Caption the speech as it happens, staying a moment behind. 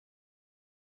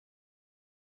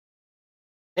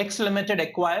X Limited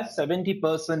acquires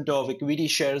 70% of equity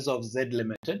shares of Z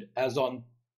Limited as on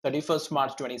 31st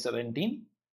March 2017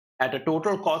 at a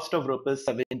total cost of rupees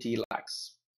 70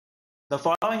 lakhs. The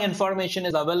following information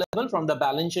is available from the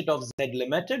balance sheet of Z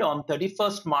Limited on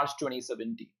 31st March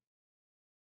 2017.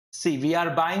 See, we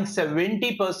are buying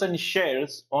 70%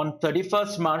 shares on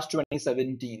 31st March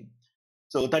 2017.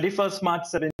 So 31st March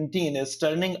 17 is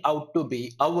turning out to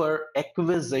be our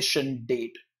acquisition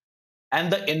date.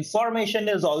 And the information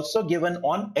is also given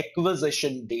on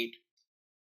acquisition date.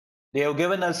 They have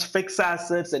given us fixed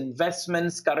assets,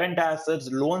 investments, current assets,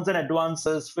 loans and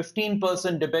advances,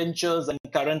 15% debentures, and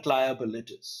current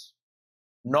liabilities.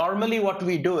 Normally, what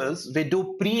we do is we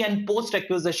do pre and post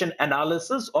acquisition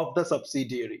analysis of the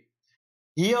subsidiary.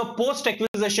 Here, post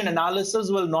acquisition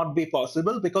analysis will not be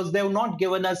possible because they have not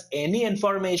given us any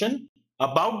information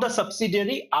about the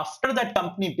subsidiary after that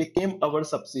company became our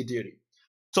subsidiary.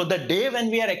 So the day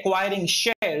when we are acquiring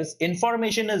shares,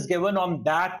 information is given on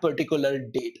that particular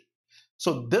date.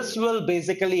 So this will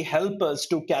basically help us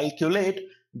to calculate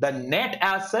the net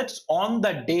assets on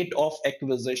the date of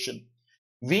acquisition.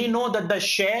 We know that the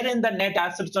share in the net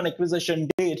assets on acquisition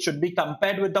date should be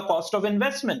compared with the cost of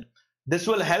investment. This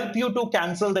will help you to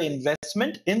cancel the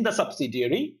investment in the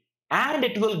subsidiary, and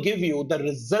it will give you the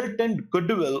resultant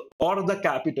goodwill or the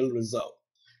capital reserve.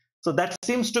 So that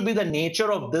seems to be the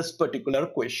nature of this particular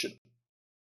question.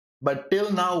 But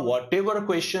till now, whatever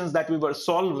questions that we were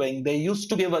solving, they used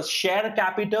to give us share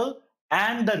capital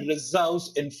and the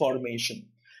reserves information.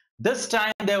 This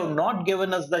time, they have not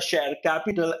given us the share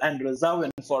capital and reserve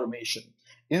information.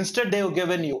 Instead, they have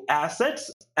given you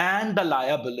assets and the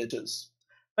liabilities.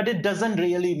 But it doesn't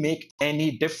really make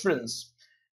any difference.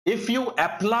 If you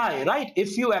apply, right,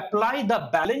 if you apply the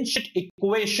balance sheet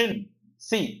equation,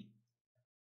 see,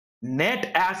 net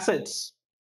assets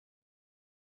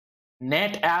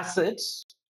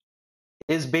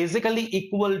is basically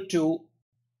equal to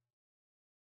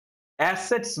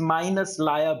assets minus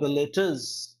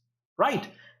liabilities, right?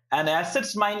 And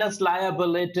assets minus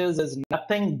liabilities is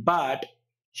nothing but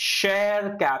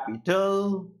share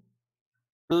capital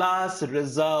plus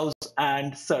reserves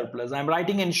and surplus. I'm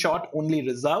writing in short only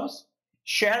reserves.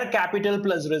 Share capital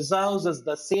plus reserves is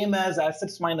the same as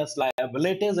assets minus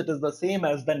liabilities. It is the same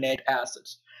as the net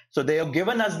assets. So they have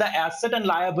given us the asset and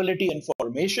liability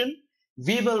information.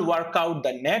 We will work out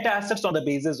the net assets on the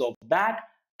basis of that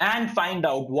and find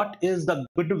out what is the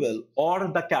goodwill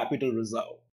or the capital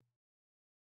reserve.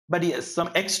 But yes,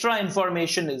 some extra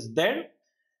information is there.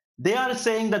 They are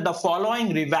saying that the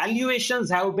following revaluations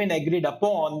have been agreed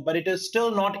upon, but it is still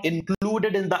not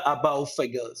included in the above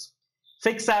figures.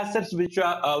 Fixed assets, which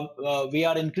we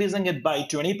are increasing it by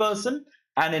 20%,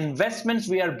 and investments,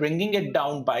 we are bringing it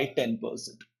down by 10%.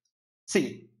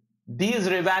 See, these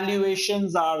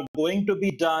revaluations are going to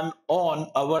be done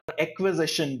on our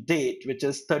acquisition date, which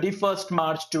is 31st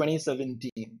March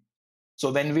 2017.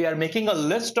 So when we are making a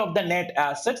list of the net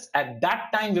assets, at that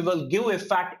time, we will give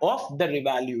effect of the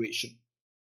revaluation.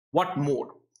 What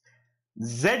more?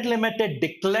 Z Limited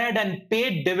declared and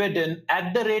paid dividend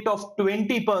at the rate of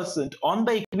 20% on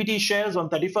the equity shares on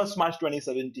 31st March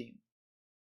 2017.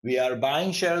 We are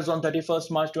buying shares on 31st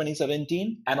March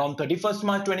 2017, and on 31st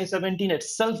March 2017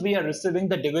 itself, we are receiving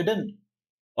the dividend.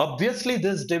 Obviously,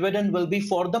 this dividend will be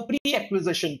for the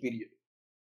pre-acquisition period.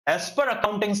 As per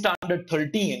accounting standard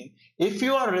 13, if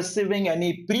you are receiving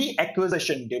any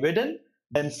pre-acquisition dividend,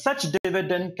 then such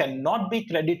dividend cannot be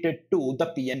credited to the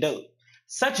P&L.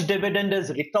 Such dividend is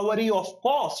recovery of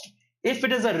cost. If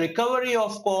it is a recovery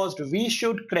of cost, we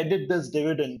should credit this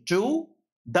dividend to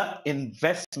the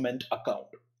investment account.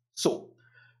 So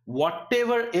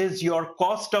whatever is your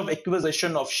cost of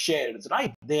acquisition of shares,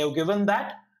 right? They have given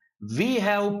that. We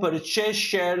have purchased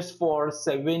shares for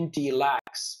 70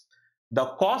 lakhs. The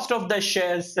cost of the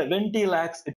shares 70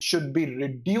 lakhs, it should be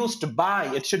reduced by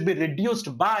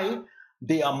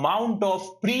the amount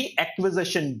of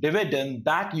pre-acquisition dividend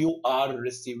that you are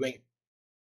receiving.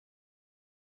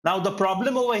 Now the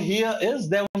problem over here is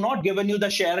they have not given you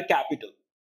the share capital.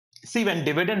 See, when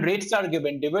dividend rates are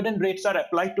given, dividend rates are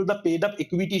applied to the paid up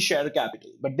equity share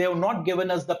capital, but they have not given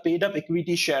us the paid up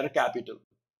equity share capital.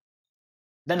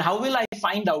 Then how will I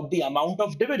find out the amount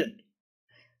of dividend?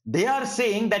 They are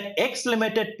saying that X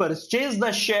Limited purchased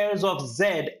the shares of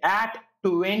Z at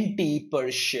 20 per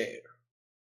share.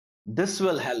 This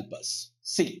will help us.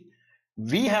 See,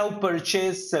 we have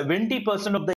purchased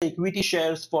 70% of the equity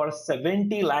shares for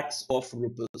 70 lakhs of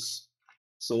rupees.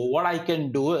 So what I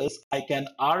can do is I can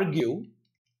argue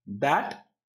that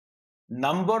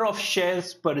number of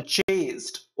shares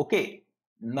purchased, okay,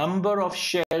 number of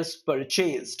shares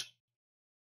purchased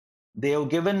They have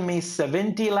given me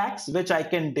 70 lakhs, which I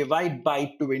can divide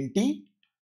by 20.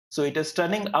 So it is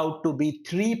turning out to be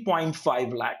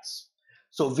 3.5 lakhs.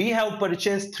 So we have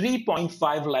purchased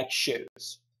 3.5 lakh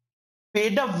shares.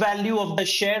 Paid up value of the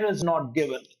share is not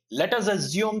given. Let us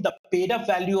assume the paid up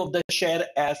value of the share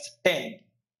as 10.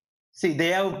 See,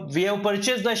 we have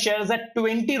purchased the shares at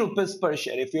 20 rupees per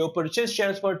share. If you have purchased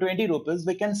shares for 20 rupees,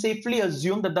 we can safely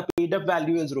assume that the paid up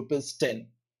value is rupees 10.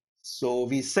 So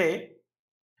we say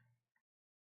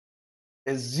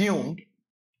assumed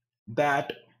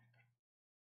that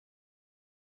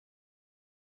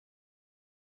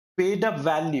paid up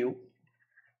value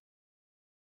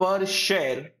per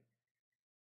share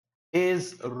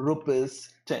is rupees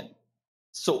 10.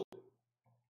 So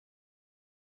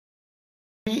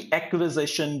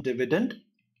pre-acquisition dividend,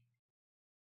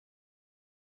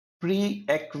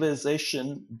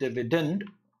 pre-acquisition dividend,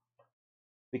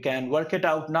 we can work it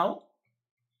out now.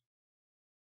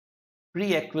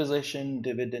 Pre-acquisition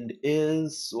dividend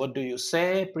is, what do you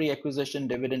say? Pre-acquisition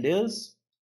dividend is,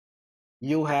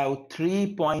 you have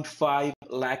 3.5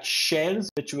 lakh shares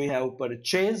which we have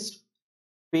purchased.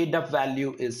 Paid up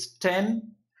value is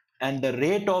 10 and the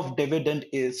rate of dividend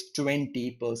is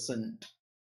 20%.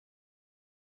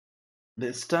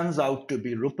 This turns out to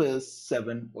be rupees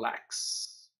 7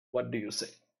 lakhs. What do you say?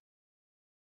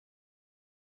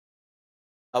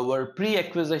 Our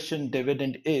pre-acquisition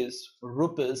dividend is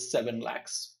rupees 7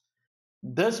 lakhs.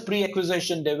 This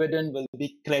pre-acquisition dividend will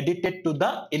be credited to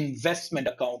the investment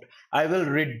account. I will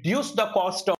reduce the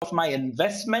cost of my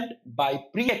investment by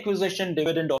pre-acquisition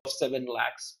dividend of 7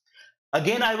 lakhs.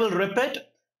 Again, I will repeat,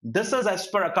 this is as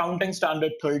per accounting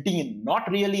standard 13, not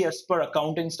really as per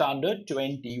accounting standard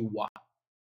 21.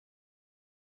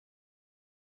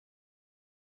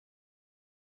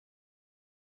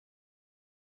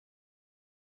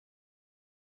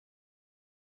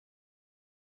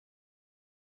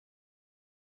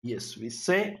 Yes, we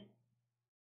say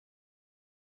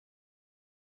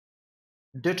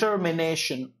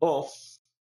determination of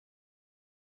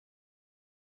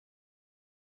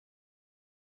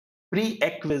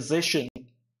pre-acquisition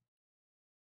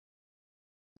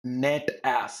net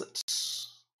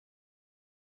assets.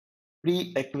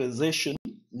 Pre-acquisition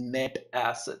net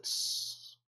assets.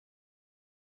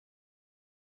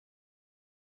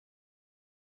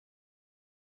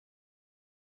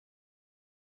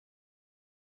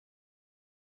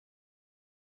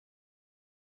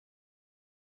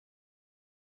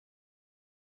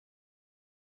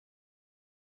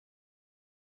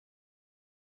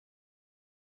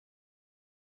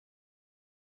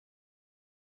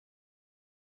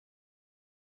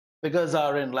 Figures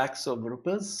are in lakhs of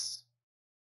rupees.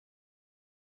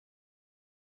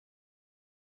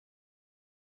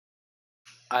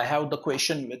 I have the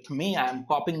question with me. I am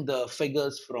copying the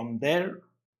figures from there.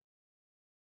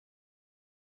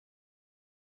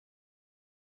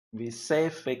 We say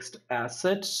fixed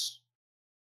assets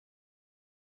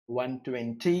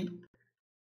 120,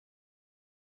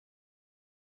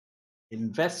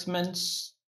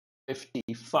 investments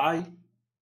 55,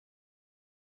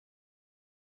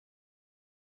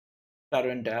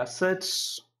 current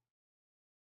assets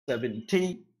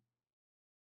 70,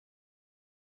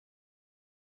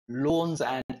 loans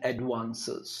and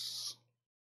advances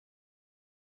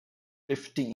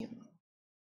 15.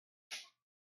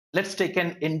 Let's take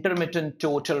an intermittent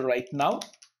total right now.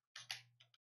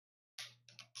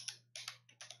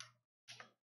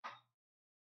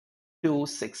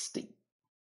 260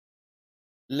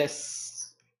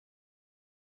 less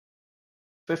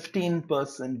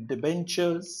 15%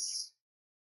 debentures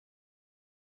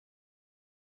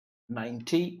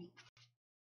 90,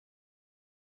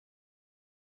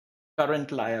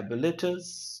 current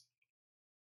liabilities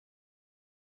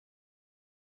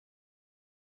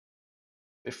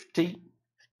 50,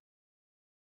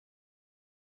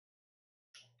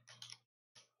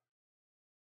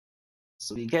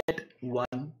 so we get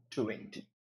 120.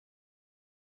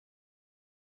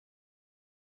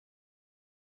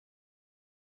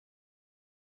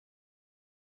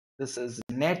 This is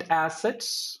net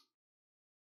assets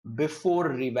before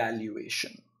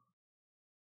revaluation.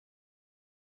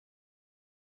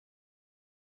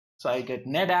 So I get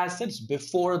net assets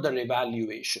before the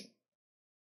revaluation.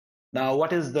 Now,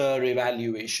 what is the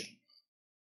revaluation?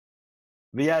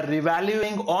 We are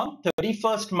revaluing on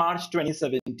 31st March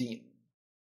 2017.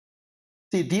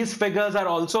 See, these figures are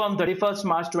also on 31st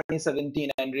March 2017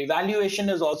 and revaluation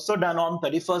is also done on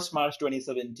 31st March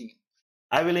 2017.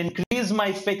 I will increase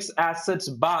my fixed assets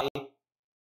by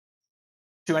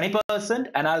 20%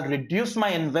 and I'll reduce my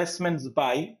investments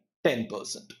by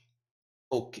 10%.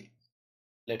 Okay,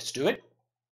 let's do it.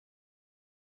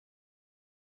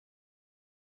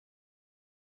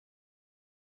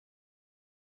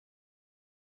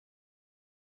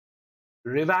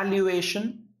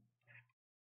 Revaluation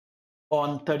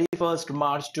on 31st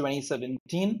March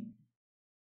 2017.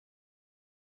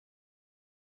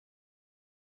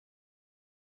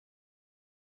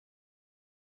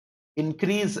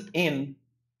 Increase in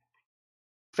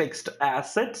fixed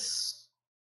assets,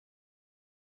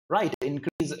 right?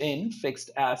 Increase in fixed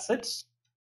assets,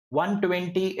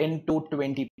 120 into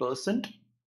 20%.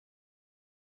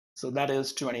 So that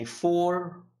is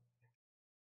 24.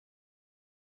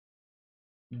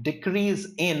 Decrease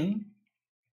in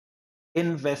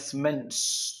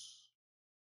investments.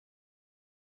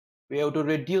 We have to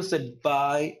reduce it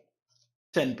by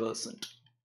 10%.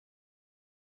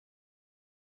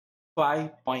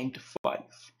 5.5.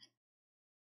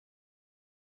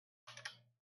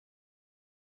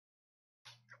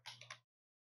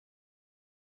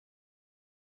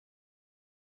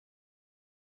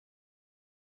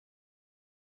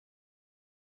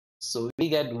 So we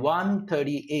get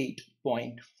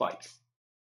 138.5.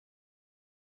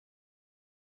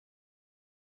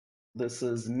 This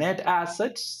is net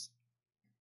assets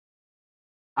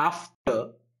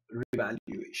after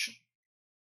revaluation.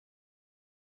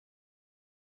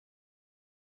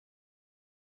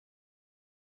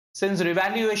 Since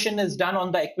revaluation is done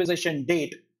on the acquisition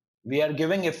date, we are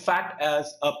giving effect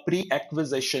as a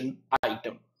pre-acquisition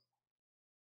item.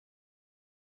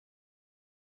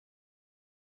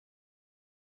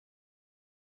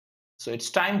 So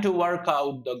it's time to work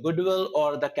out the goodwill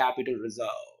or the capital reserve.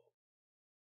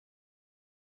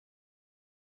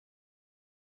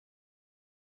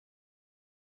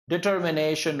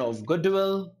 Determination of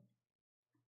goodwill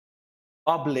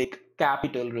oblique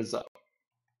capital reserve.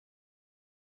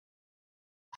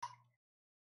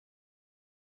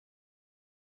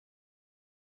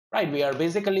 Right, we are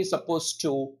basically supposed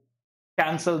to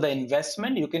cancel the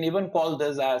investment. You can even call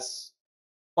this as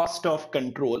cost of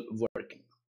control working.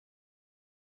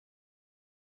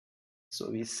 So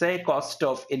we say cost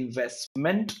of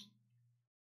investment.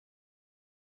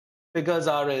 Figures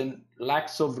are in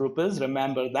lakhs of rupees.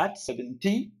 Remember that,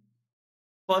 70.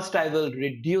 First, I will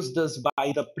reduce this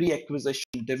by the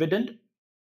pre-acquisition dividend.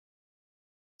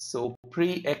 So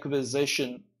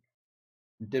pre-acquisition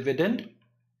dividend.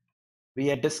 We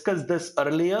had discussed this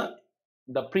earlier.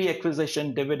 The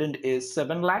pre-acquisition dividend is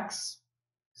 7 lakhs.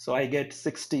 So I get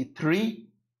 63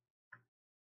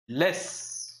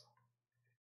 less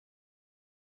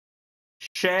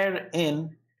share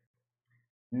in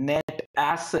net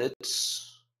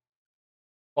assets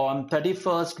on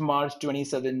 31st March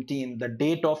 2017, the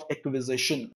date of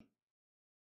acquisition,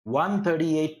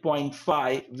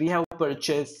 138.5, we have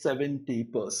purchased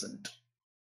 70%.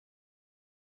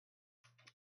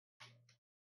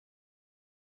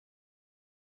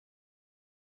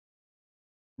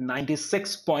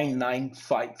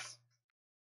 $96.95.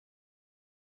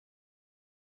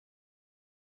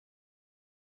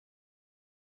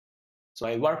 So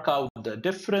I work out the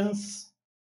difference.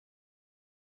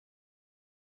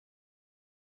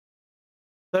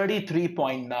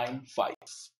 33.95.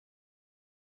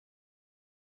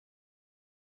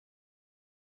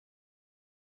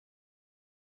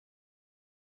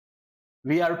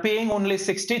 We are paying only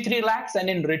 63 lakhs and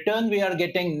in return we are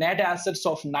getting net assets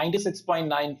of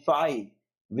 96.95.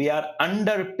 We are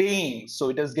underpaying, so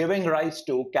it is giving rise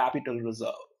to capital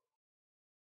reserve.